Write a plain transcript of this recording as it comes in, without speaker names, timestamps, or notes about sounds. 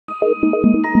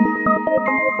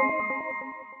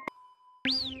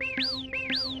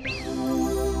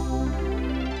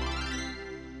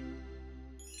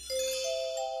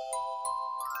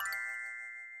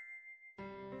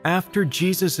After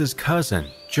Jesus' cousin,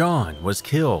 John, was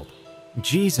killed,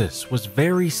 Jesus was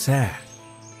very sad.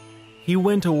 He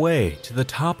went away to the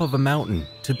top of a mountain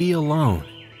to be alone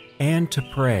and to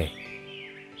pray.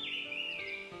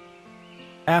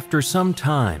 After some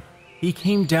time, he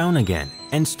came down again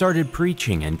and started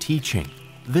preaching and teaching,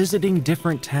 visiting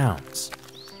different towns.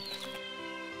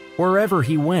 Wherever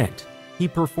he went, he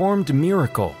performed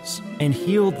miracles and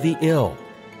healed the ill,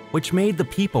 which made the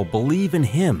people believe in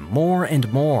him more and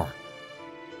more.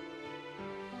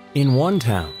 In one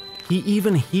town, he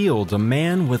even healed a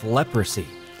man with leprosy.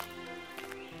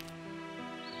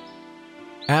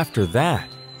 After that,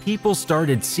 people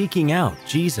started seeking out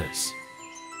Jesus.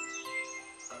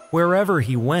 Wherever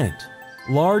he went,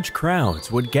 large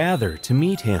crowds would gather to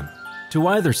meet him, to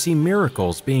either see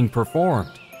miracles being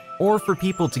performed or for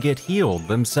people to get healed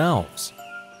themselves.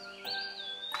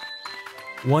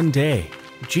 One day,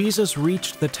 Jesus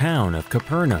reached the town of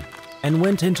Capernaum and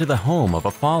went into the home of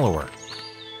a follower.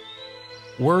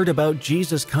 Word about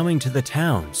Jesus coming to the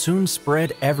town soon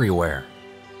spread everywhere.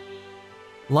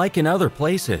 Like in other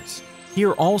places,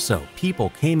 here also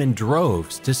people came in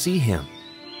droves to see him.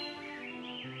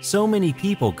 So many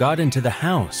people got into the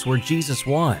house where Jesus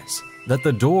was that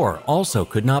the door also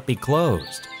could not be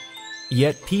closed.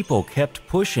 Yet people kept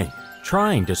pushing,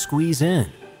 trying to squeeze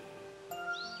in.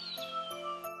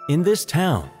 In this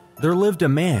town, there lived a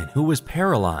man who was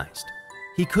paralyzed.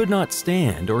 He could not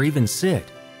stand or even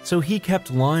sit, so he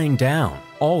kept lying down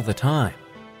all the time.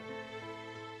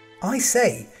 I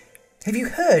say, have you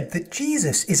heard that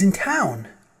Jesus is in town?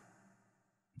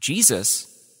 Jesus?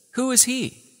 Who is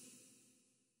he?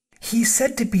 He's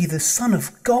said to be the Son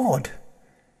of God.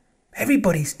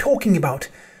 Everybody's talking about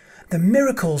the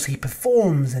miracles he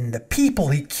performs and the people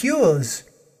he cures.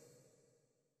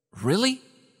 Really?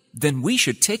 Then we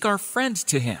should take our friend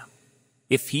to him.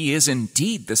 If he is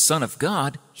indeed the Son of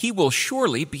God, he will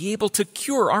surely be able to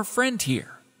cure our friend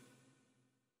here.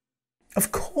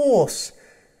 Of course.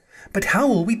 But how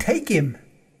will we take him?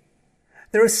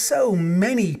 There are so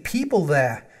many people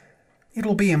there.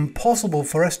 It'll be impossible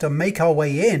for us to make our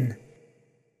way in.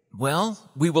 Well,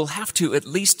 we will have to at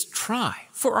least try,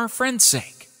 for our friend's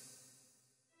sake.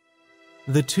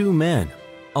 The two men,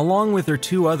 along with their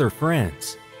two other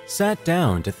friends, sat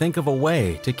down to think of a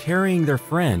way to carrying their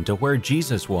friend to where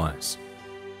Jesus was.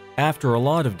 After a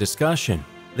lot of discussion,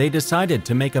 they decided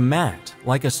to make a mat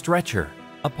like a stretcher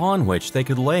upon which they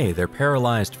could lay their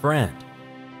paralyzed friend.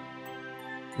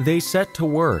 They set to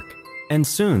work, and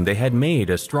soon they had made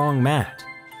a strong mat.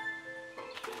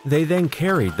 They then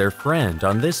carried their friend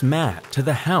on this mat to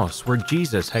the house where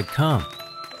Jesus had come.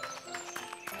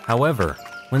 However,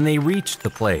 when they reached the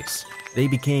place, they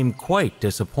became quite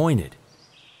disappointed.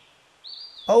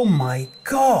 Oh my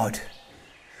God!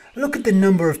 Look at the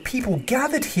number of people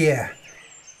gathered here.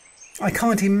 I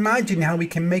can't imagine how we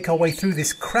can make our way through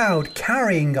this crowd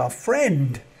carrying our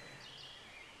friend.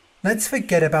 Let's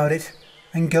forget about it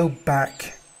and go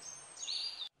back.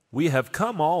 We have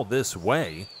come all this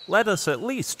way. Let us at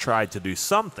least try to do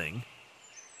something.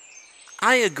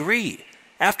 I agree.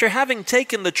 After having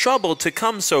taken the trouble to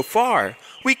come so far,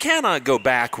 we cannot go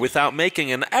back without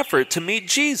making an effort to meet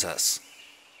Jesus.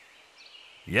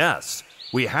 Yes,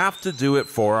 we have to do it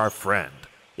for our friend.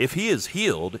 If he is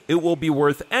healed, it will be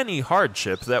worth any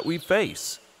hardship that we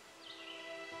face.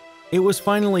 It was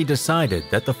finally decided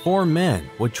that the four men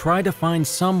would try to find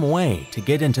some way to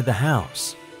get into the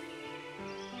house.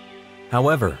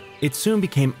 However, it soon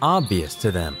became obvious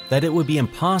to them that it would be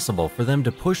impossible for them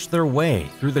to push their way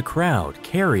through the crowd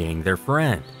carrying their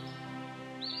friend.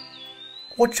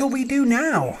 What shall we do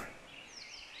now?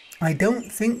 I don't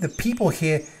think the people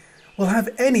here will have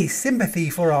any sympathy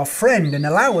for our friend and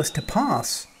allow us to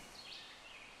pass.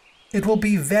 It will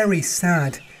be very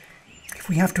sad if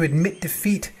we have to admit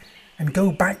defeat and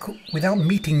go back without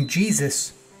meeting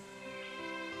Jesus.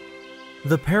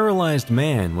 The paralyzed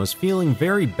man was feeling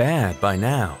very bad by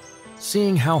now,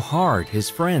 seeing how hard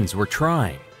his friends were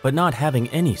trying, but not having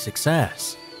any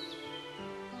success.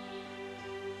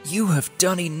 You have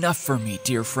done enough for me,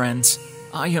 dear friends.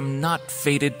 I am not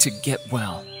fated to get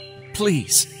well.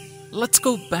 Please, let's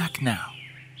go back now.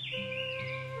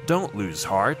 Don't lose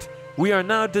heart. We are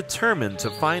now determined to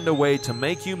find a way to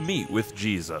make you meet with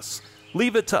Jesus.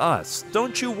 Leave it to us.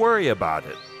 Don't you worry about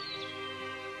it.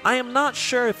 I am not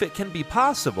sure if it can be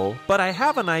possible, but I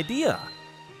have an idea.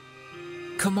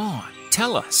 Come on,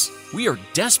 tell us. We are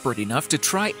desperate enough to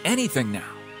try anything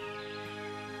now.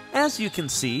 As you can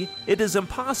see, it is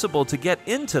impossible to get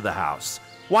into the house.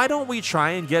 Why don't we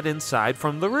try and get inside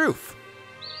from the roof?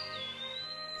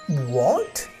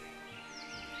 What?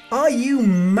 Are you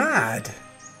mad?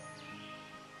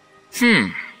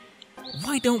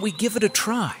 Why don't we give it a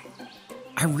try?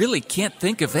 I really can't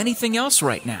think of anything else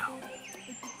right now.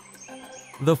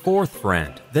 The fourth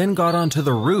friend then got onto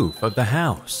the roof of the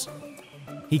house.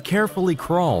 He carefully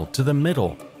crawled to the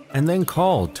middle and then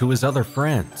called to his other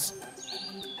friends.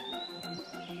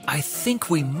 I think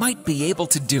we might be able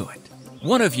to do it.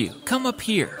 One of you come up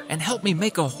here and help me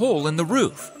make a hole in the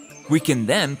roof. We can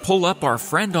then pull up our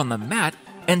friend on the mat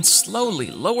and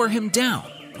slowly lower him down,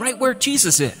 right where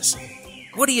Jesus is.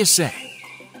 What do you say?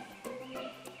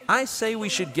 I say we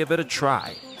should give it a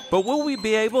try, but will we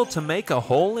be able to make a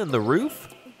hole in the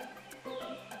roof?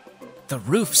 The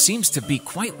roof seems to be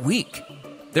quite weak.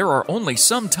 There are only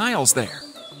some tiles there.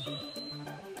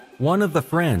 One of the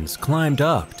friends climbed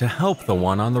up to help the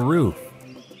one on the roof.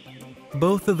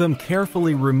 Both of them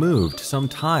carefully removed some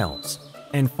tiles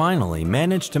and finally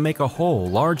managed to make a hole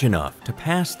large enough to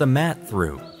pass the mat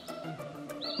through.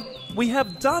 We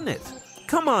have done it!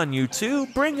 Come on, you two,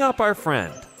 bring up our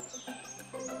friend.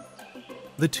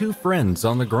 The two friends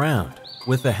on the ground,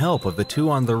 with the help of the two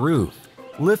on the roof,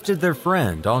 lifted their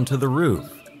friend onto the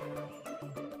roof.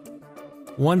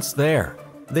 Once there,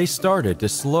 they started to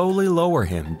slowly lower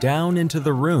him down into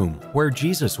the room where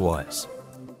Jesus was.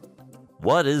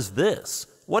 What is this?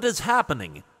 What is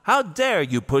happening? How dare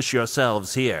you push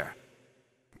yourselves here?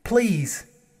 Please,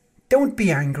 don't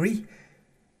be angry.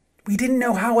 We didn't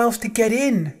know how else to get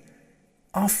in.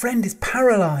 Our friend is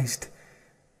paralyzed.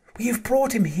 We have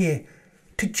brought him here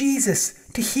to Jesus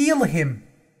to heal him.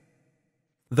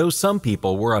 Though some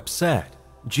people were upset,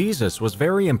 Jesus was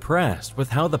very impressed with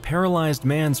how the paralyzed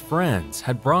man's friends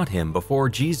had brought him before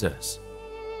Jesus.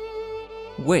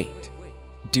 Wait,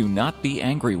 do not be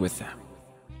angry with them.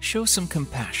 Show some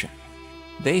compassion.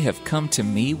 They have come to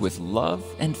me with love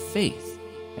and faith,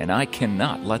 and I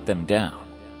cannot let them down.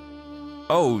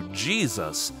 Oh,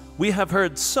 Jesus, we have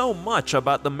heard so much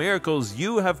about the miracles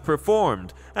you have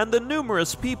performed and the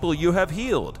numerous people you have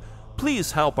healed.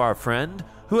 Please help our friend,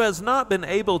 who has not been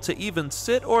able to even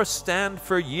sit or stand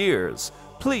for years.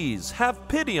 Please have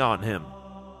pity on him.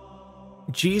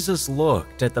 Jesus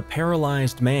looked at the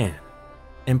paralyzed man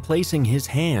and, placing his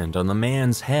hand on the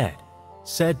man's head,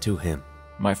 said to him,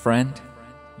 My friend,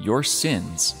 your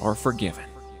sins are forgiven.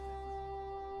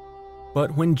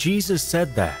 But when Jesus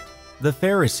said that, the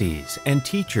Pharisees and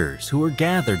teachers who were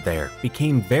gathered there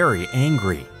became very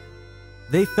angry.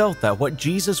 They felt that what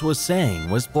Jesus was saying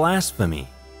was blasphemy.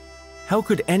 How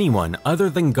could anyone other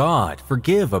than God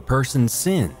forgive a person's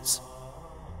sins?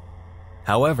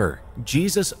 However,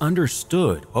 Jesus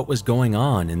understood what was going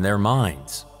on in their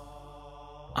minds.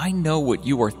 I know what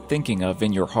you are thinking of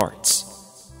in your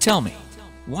hearts. Tell me,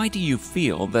 why do you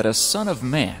feel that a son of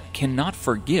man cannot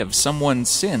forgive someone's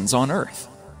sins on earth?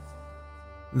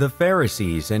 The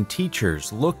Pharisees and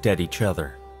teachers looked at each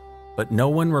other, but no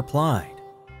one replied.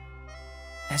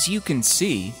 As you can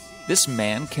see, this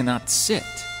man cannot sit,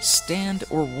 stand,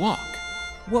 or walk.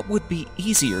 What would be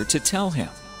easier to tell him?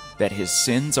 That his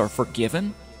sins are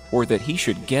forgiven, or that he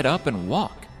should get up and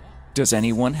walk? Does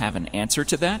anyone have an answer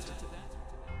to that?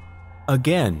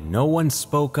 Again, no one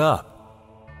spoke up.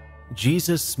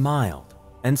 Jesus smiled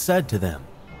and said to them,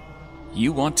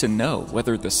 You want to know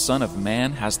whether the Son of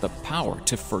Man has the power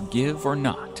to forgive or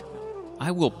not.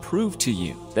 I will prove to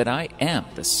you that I am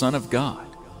the Son of God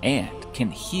and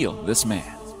can heal this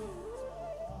man.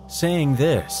 Saying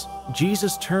this,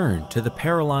 Jesus turned to the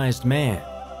paralyzed man.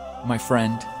 My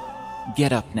friend,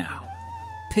 get up now,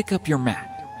 pick up your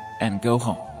mat, and go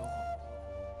home.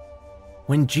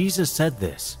 When Jesus said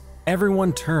this,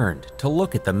 everyone turned to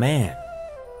look at the man,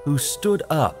 who stood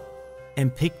up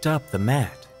and picked up the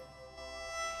mat.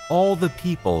 All the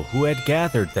people who had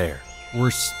gathered there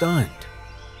were stunned.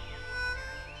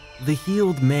 The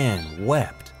healed man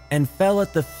wept and fell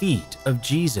at the feet of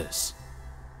Jesus.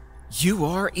 You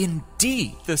are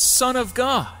indeed the Son of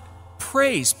God.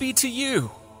 Praise be to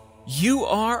you. You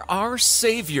are our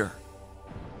Savior.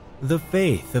 The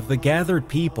faith of the gathered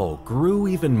people grew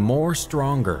even more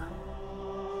stronger.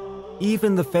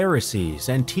 Even the Pharisees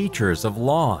and teachers of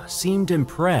law seemed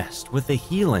impressed with the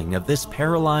healing of this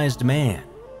paralyzed man.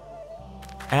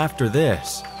 After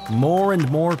this, more and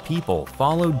more people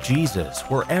followed Jesus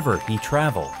wherever he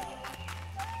traveled.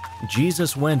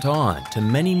 Jesus went on to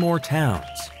many more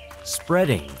towns,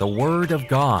 spreading the word of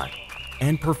God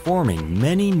and performing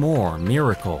many more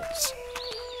miracles.